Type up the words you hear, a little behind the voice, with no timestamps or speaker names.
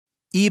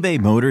eBay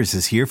Motors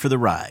is here for the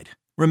ride.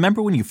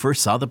 Remember when you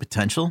first saw the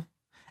potential?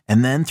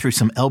 And then through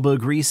some elbow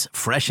grease,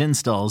 fresh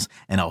installs,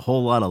 and a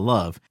whole lot of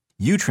love,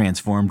 you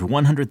transformed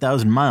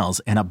 100,000 miles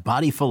and a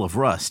body full of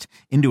rust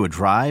into a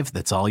drive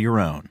that's all your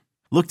own.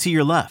 Look to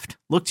your left.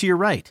 Look to your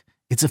right.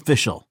 It's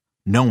official.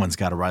 No one's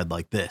got a ride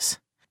like this.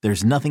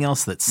 There's nothing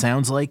else that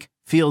sounds like,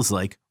 feels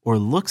like, or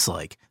looks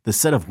like the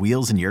set of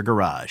wheels in your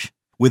garage.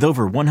 With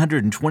over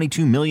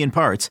 122 million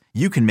parts,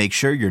 you can make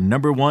sure your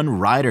number one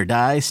ride or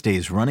die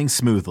stays running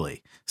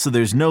smoothly. So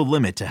there's no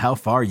limit to how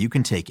far you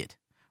can take it.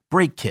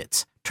 Brake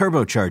kits,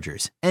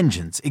 turbochargers,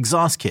 engines,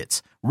 exhaust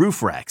kits,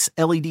 roof racks,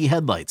 LED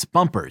headlights,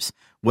 bumpers,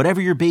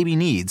 whatever your baby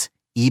needs,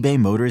 eBay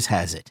Motors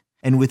has it.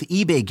 And with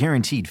eBay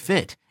Guaranteed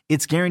Fit,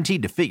 it's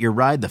guaranteed to fit your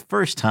ride the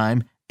first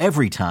time,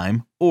 every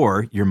time,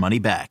 or your money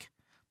back.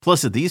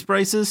 Plus at these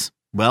prices,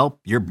 well,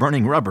 you're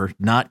burning rubber,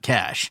 not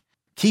cash.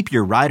 Keep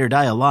your ride or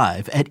die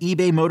alive at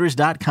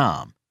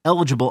ebaymotors.com.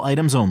 Eligible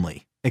items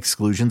only.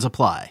 Exclusions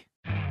apply.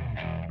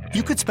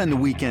 You could spend the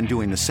weekend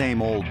doing the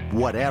same old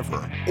whatever,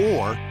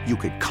 or you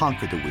could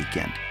conquer the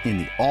weekend in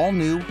the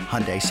all-new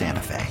Hyundai Santa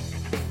Fe.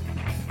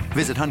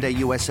 Visit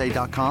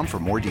HyundaiUSA.com for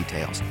more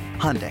details.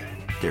 Hyundai,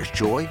 there's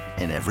joy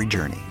in every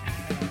journey.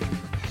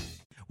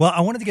 Well,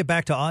 I wanted to get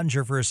back to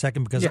Oettinger for a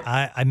second because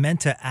I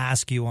meant to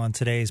ask you on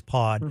today's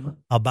pod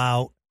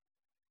about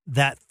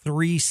that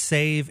 3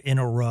 save in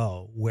a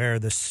row where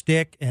the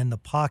stick and the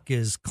puck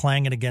is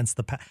clanging against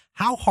the pad.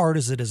 How hard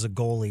is it as a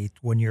goalie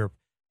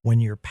when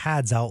your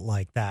pad's out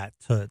like that?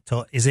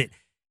 Is it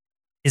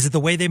the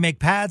way they make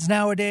pads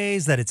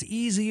nowadays that it's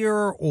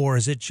easier, or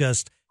is it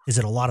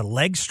a lot of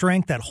leg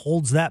strength that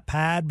holds that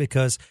pad?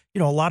 Because,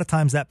 a lot of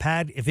times that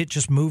pad, if it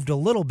just moved a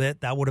little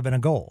bit, that would have been a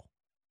goal.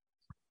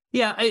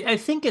 Yeah, I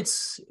think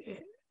it's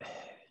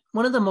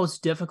one of the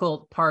most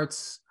difficult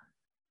parts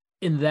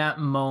in that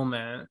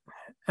moment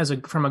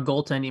from a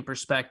goaltending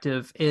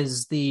perspective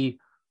is the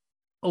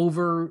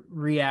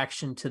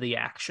overreaction to the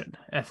action,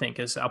 I think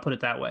I'll put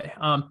it that way.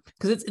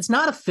 Because it's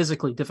not a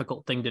physically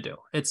difficult thing to do.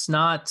 It's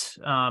not,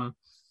 and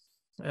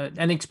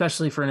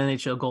especially for an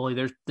NHL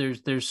goalie,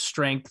 there's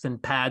strength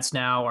and pads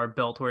now are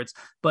built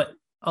but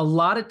a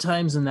lot of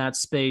times in that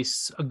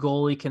space, a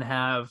goalie can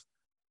have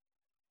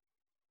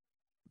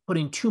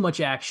putting too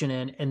much action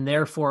in and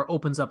therefore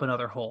opens up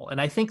another hole. And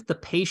I think the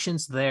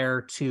patience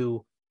there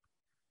to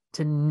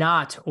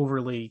not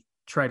overly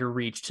try to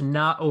reach, to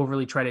not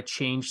overly try to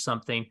change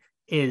something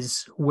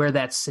is where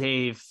that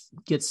save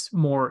gets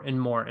more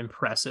and more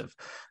impressive.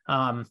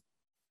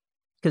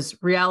 Because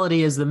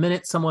reality is the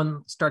minute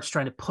someone starts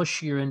trying to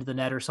push you into the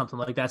net or something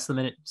like that's the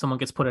minute someone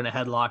gets put in a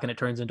headlock and it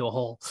turns into a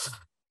whole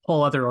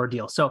other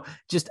ordeal. So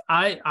just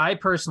I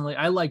personally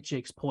like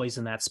Jake's poise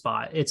in that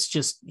spot. It's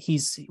just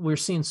we're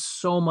seeing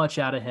so much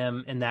out of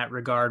him in that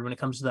regard when it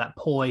comes to that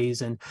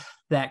poise and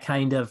that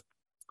kind of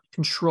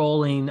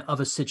controlling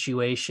of a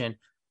situation.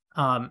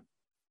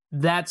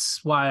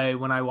 That's why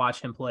when I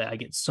watch him play, I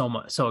get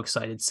so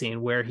excited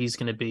seeing where he's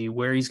going to be,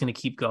 where he's going to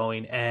keep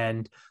going,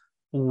 and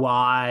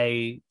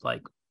why,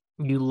 like,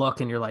 you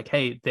look and you're like,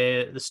 hey,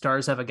 the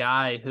Stars have a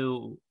guy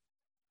who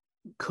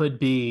could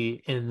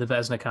be in the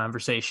Vezina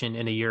conversation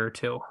in a year or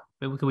two.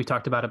 We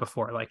talked about it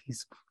before. Like,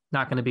 he's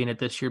not going to be in it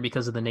this year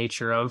because of the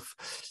nature of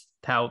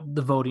how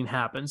the voting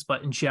happens,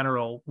 but in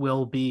general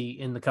will be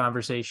in the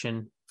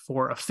conversation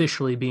for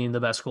officially being the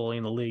best goalie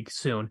in the league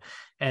soon.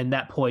 And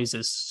that poise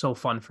is so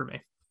fun for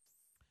me.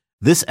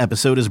 This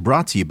episode is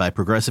brought to you by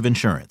Progressive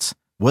Insurance.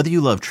 Whether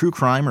you love true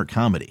crime or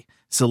comedy,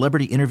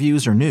 celebrity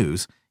interviews or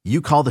news, you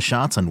call the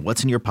shots on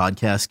what's in your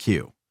podcast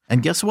queue.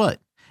 And guess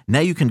what? Now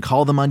you can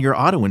call them on your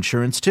auto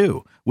insurance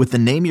too with the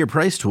Name Your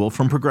Price tool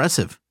from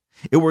Progressive.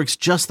 It works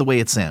just the way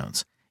it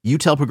sounds. You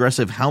tell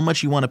Progressive how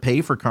much you want to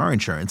pay for car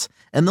insurance,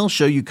 and they'll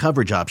show you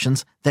coverage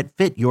options that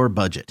fit your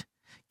budget.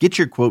 Get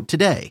your quote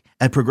today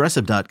at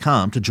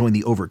Progressive.com to join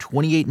the over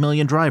 28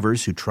 million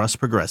drivers who trust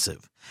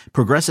Progressive.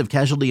 Progressive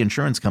Casualty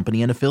Insurance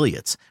Company and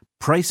Affiliates.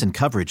 Price and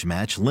coverage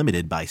match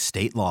limited by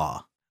state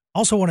law.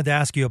 Also wanted to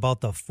ask you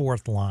about the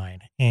fourth line.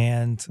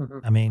 And,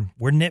 I mean,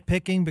 we're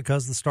nitpicking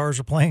because the Stars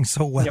are playing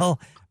so well.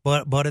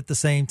 Yep. But at the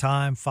same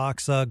time,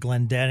 Faksa,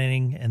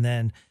 Glendening, and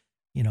then,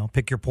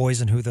 pick your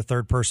poison who the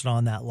third person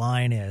on that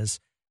line is.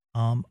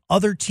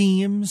 Other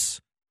teams,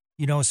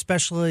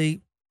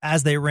 especially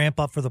as they ramp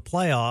up for the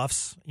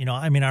playoffs,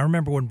 I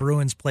remember when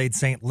Bruins played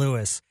St.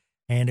 Louis,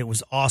 and it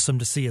was awesome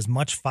to see as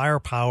much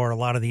firepower. A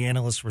lot of the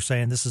analysts were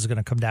saying this is going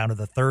to come down to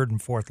the third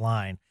and fourth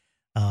line,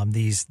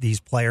 these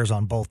players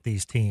on both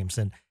these teams.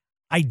 And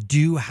I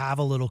do have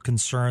a little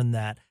concern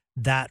that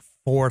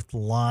fourth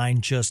line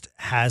just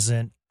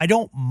hasn't.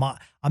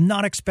 I'm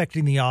not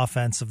expecting the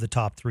offense of the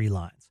top three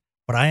lines,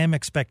 but I am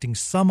expecting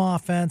some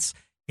offense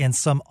and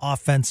some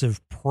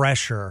offensive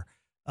pressure,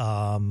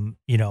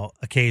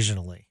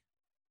 occasionally.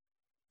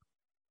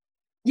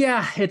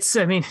 Yeah, I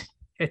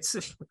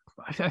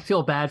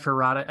feel bad for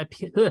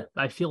Roddick.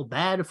 I feel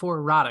bad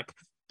for Roddick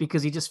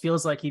because he just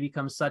feels like he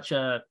becomes such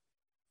a,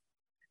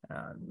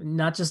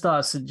 not just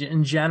us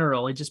in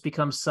general, it just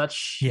becomes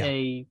such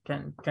a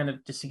kind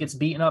of just, he gets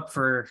beaten up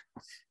for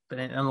but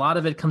a lot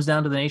of it comes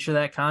down to the nature of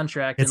that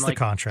contract. It's and the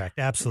contract.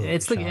 Absolutely.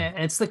 It's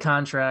the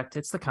contract.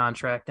 It's the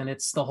contract. And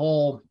it's the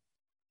whole,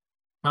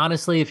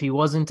 honestly, if he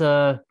wasn't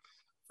a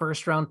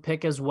first round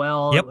pick as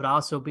well, it would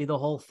also be the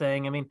whole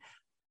thing. I mean,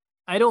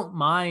 I don't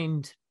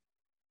mind.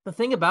 The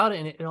thing about it,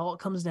 and it all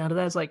comes down to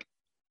that, is like,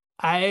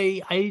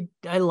 I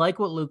like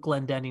what Luke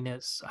Glendening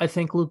is. I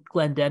think Luke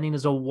Glendening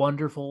is a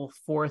wonderful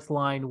fourth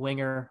line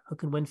winger who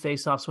can win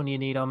faceoffs when you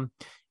need them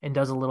and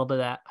does a little bit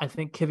of that. I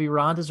think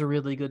Kiviranta is a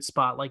really good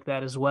spot like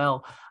that as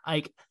well.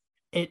 Like,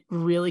 it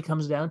really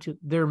comes down to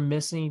they're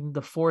missing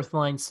the fourth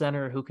line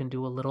center who can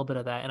do a little bit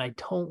of that. And I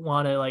don't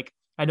want to, like,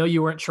 I know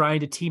you weren't trying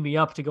to tee me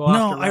up to go.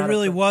 No, I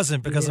really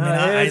wasn't, because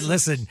I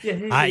listen.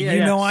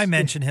 I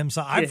mention him,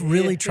 so I've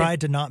really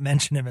tried to not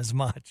mention him as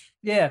much.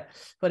 Yeah,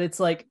 but it's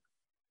like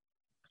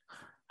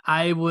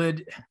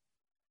they're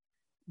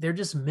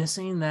just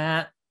missing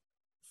that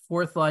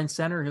fourth line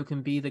center who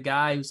can be the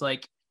guy who's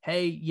like,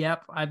 hey,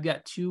 yep, I've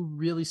got two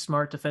really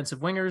smart defensive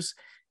wingers,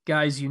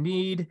 guys you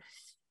need,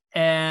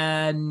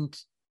 and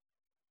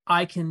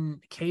I can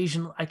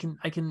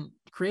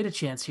create a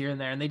chance here and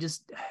there, and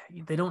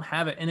they don't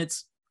have it. And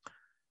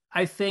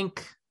I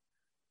think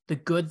the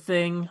good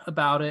thing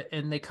about it,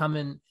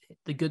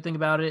 the good thing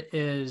about it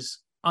is,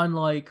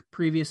 unlike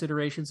previous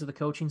iterations of the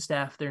coaching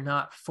staff, they're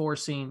not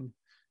forcing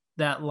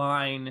that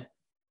line,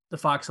 the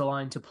Foxa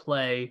line, to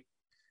play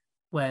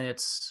when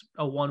it's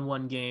a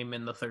 1-1 game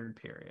in the third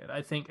period.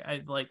 I think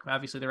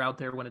obviously they're out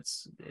there when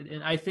it's,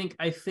 and I think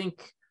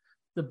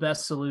the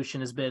best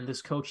solution has been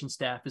this coaching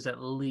staff is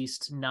at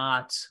least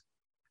not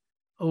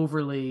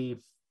overly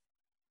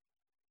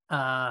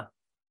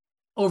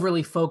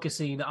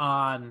focusing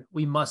on,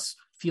 we must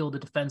field a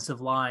defensive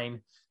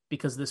line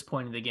because this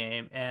point in the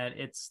game, and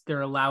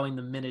they're allowing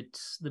the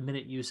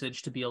minute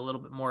usage to be a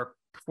little bit more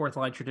fourth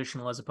line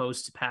traditional as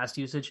opposed to past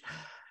usage.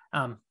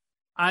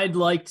 I'd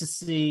like to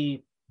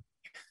see,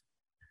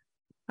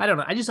 I don't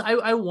know.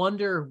 I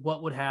wonder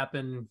what would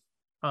happen.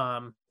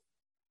 I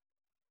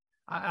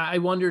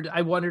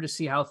wondered to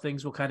see how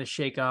things will kind of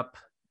shake up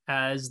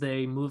as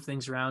they move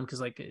things around.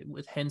 Cause like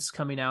with Hintz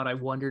coming out, I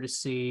wonder to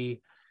see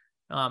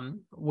I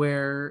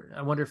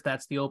wonder if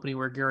that's the opening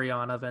where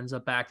Gurianov ends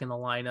up back in the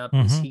lineup.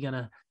 Mm-hmm. Is he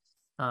gonna,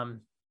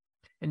 and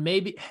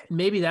maybe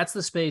that's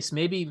the space.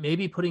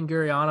 Maybe putting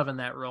Gurianov in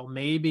that role.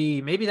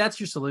 Maybe that's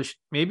your solution.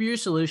 Maybe your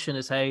solution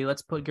is, hey,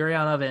 let's put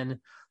Gurianov in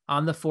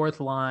on the fourth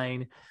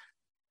line,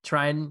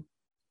 try and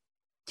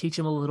teach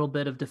him a little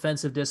bit of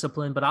defensive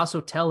discipline, but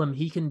also tell him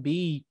he can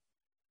be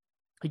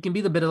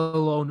the bit of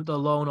the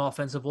lone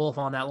offensive wolf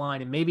on that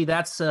line. And maybe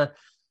that's a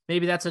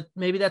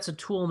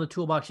tool in the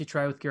toolbox you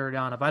try with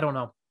Gurianov. I don't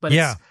know, but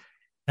yeah.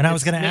 And I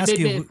was going to ask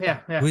you,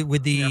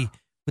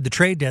 with the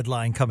trade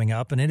deadline coming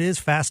up, and it is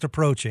fast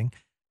approaching.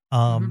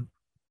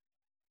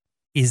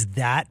 Is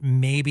that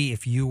maybe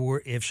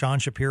if Sean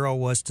Shapiro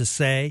was to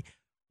say,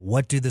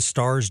 what do the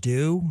Stars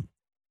do?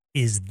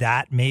 Is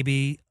that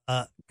maybe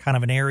kind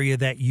of an area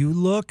that you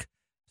look,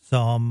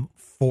 some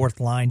fourth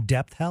line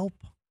depth help?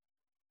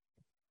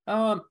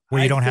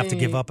 Where you don't have to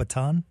give up a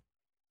ton?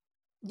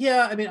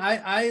 Yeah. I mean,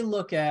 I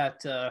look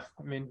at,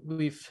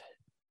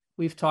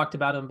 we've talked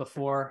about him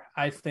before.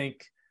 I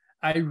think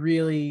I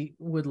really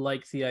would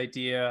like the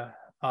idea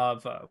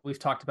of, we've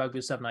talked about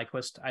Gustav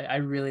Nyquist. I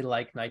really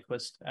like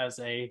Nyquist as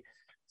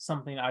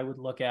something I would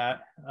look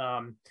at.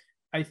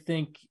 I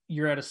think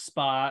you're at a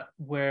spot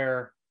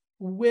where,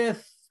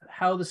 with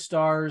how the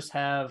Stars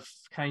have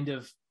kind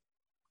of,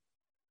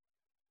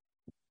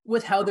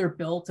 with how they're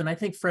built, and I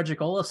think Fredrik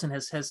Olofsson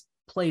has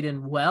played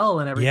in well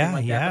and everything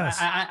like that.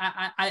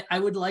 But I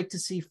would like to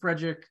see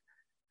Fredrik.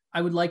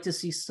 I would like to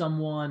see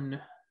someone.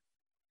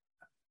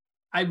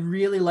 I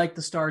really like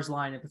the Stars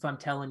lineup. If I'm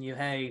telling you,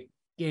 hey,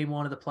 game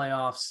one of the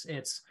playoffs,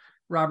 it's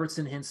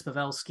Robertson, Hintz,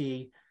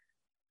 Pavelski,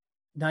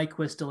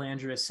 Nyquist,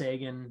 Dellandrea,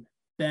 Sagan,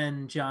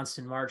 Ben,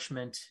 Johnston,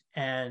 Marchment,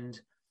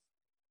 and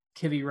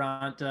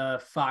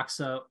Kiviranta,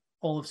 Foxa,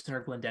 Olofsson,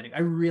 or Glendening. I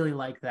really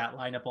like that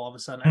lineup all of a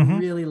sudden. Mm-hmm.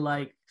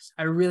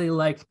 I really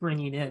like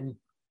bringing in.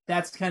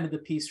 That's kind of the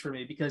piece for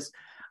me, because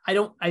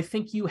I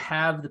think you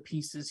have the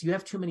pieces. You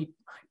have too many.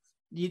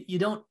 You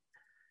don't.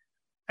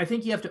 I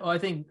think you have to. I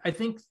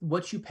think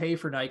what you pay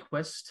for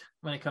Nyquist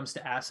when it comes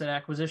to asset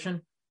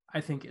acquisition, I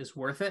think is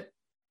worth it.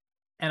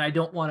 And I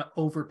don't want to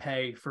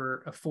overpay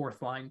for a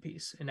fourth line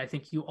piece. And I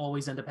think you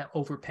always end up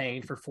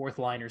overpaying for fourth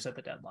liners at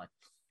the deadline.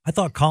 I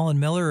thought Colin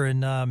Miller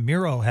and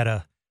Miro had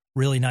a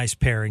really nice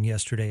pairing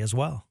yesterday as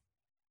well.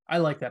 I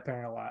like that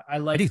pairing a lot. I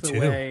like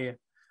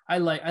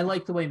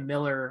the way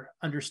Miller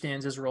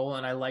understands his role,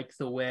 and I like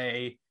the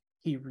way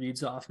he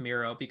reads off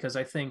Miro, because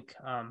I think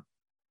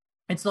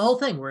it's the whole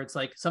thing where it's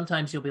like,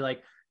 sometimes you'll be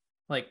like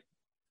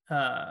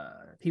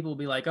people will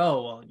be like,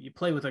 oh, well, you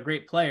play with a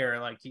great player,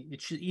 like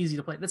it's easy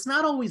to play. That's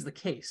not always the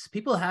case.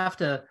 People have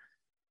to,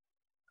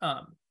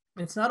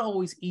 it's not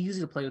always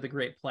easy to play with a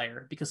great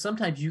player, because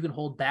sometimes you can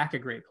hold back a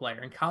great player,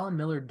 and Colin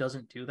Miller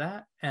doesn't do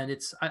that. And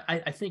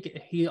I think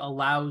he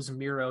allows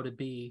Miro to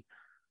be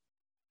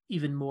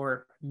even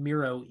more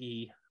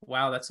Miro-y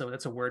Wow, that's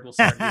a word we'll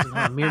start using.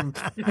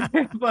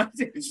 But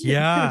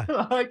Yeah,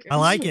 I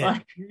like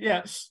it.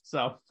 Yeah,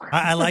 so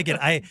I like it.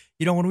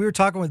 When we were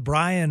talking with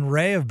Brian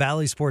Ray of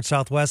Bally Sports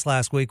Southwest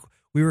last week,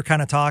 we were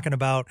kind of talking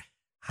about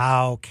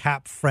how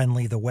cap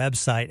friendly the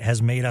website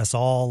has made us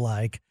all,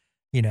 like,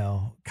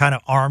 kind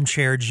of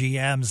armchair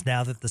GMs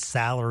now that the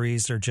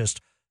salaries are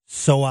just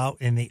so out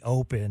in the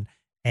open.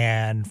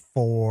 And I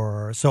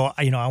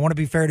want to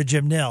be fair to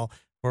Jim Nill,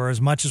 for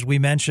as much as we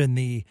mentioned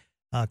the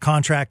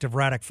contract of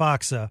Radek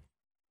Faksa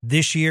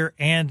this year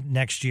and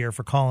next year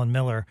for Colin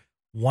Miller,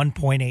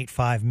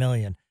 $1.85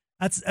 million.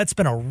 That's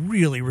been a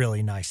really,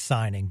 really nice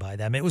signing by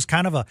them. It was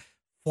kind of a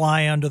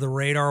fly under the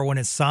radar when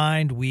it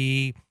signed.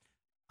 I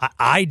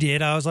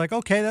was like,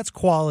 okay, that's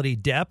quality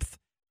depth.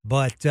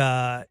 But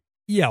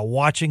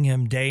watching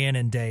him day in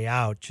and day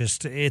out,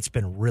 it's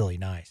been really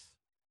nice.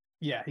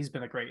 Yeah, it's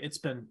been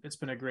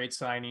a great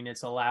signing.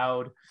 It's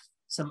allowed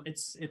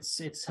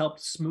it's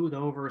helped smooth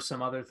over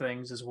some other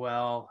things as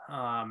well.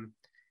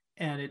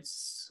 And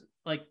it's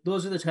like,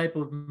 those are the type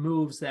of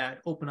moves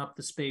that open up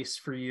the space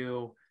for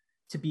you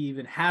to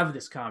even have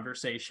this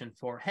conversation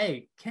for,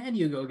 hey, can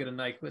you go get a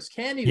Nyquist?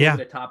 Can you go get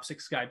a top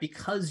 6 guy?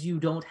 Because you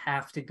don't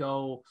have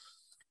to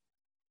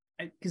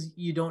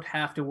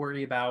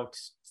worry about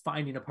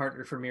finding a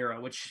partner for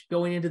Miro, which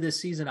going into this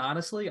season,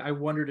 honestly, I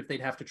wondered if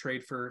they'd have to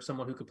trade for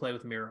someone who could play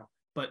with Miro.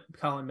 But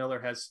Colin Miller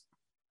has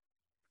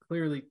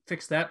clearly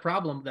fixed that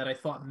problem that I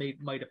thought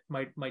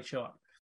might show up.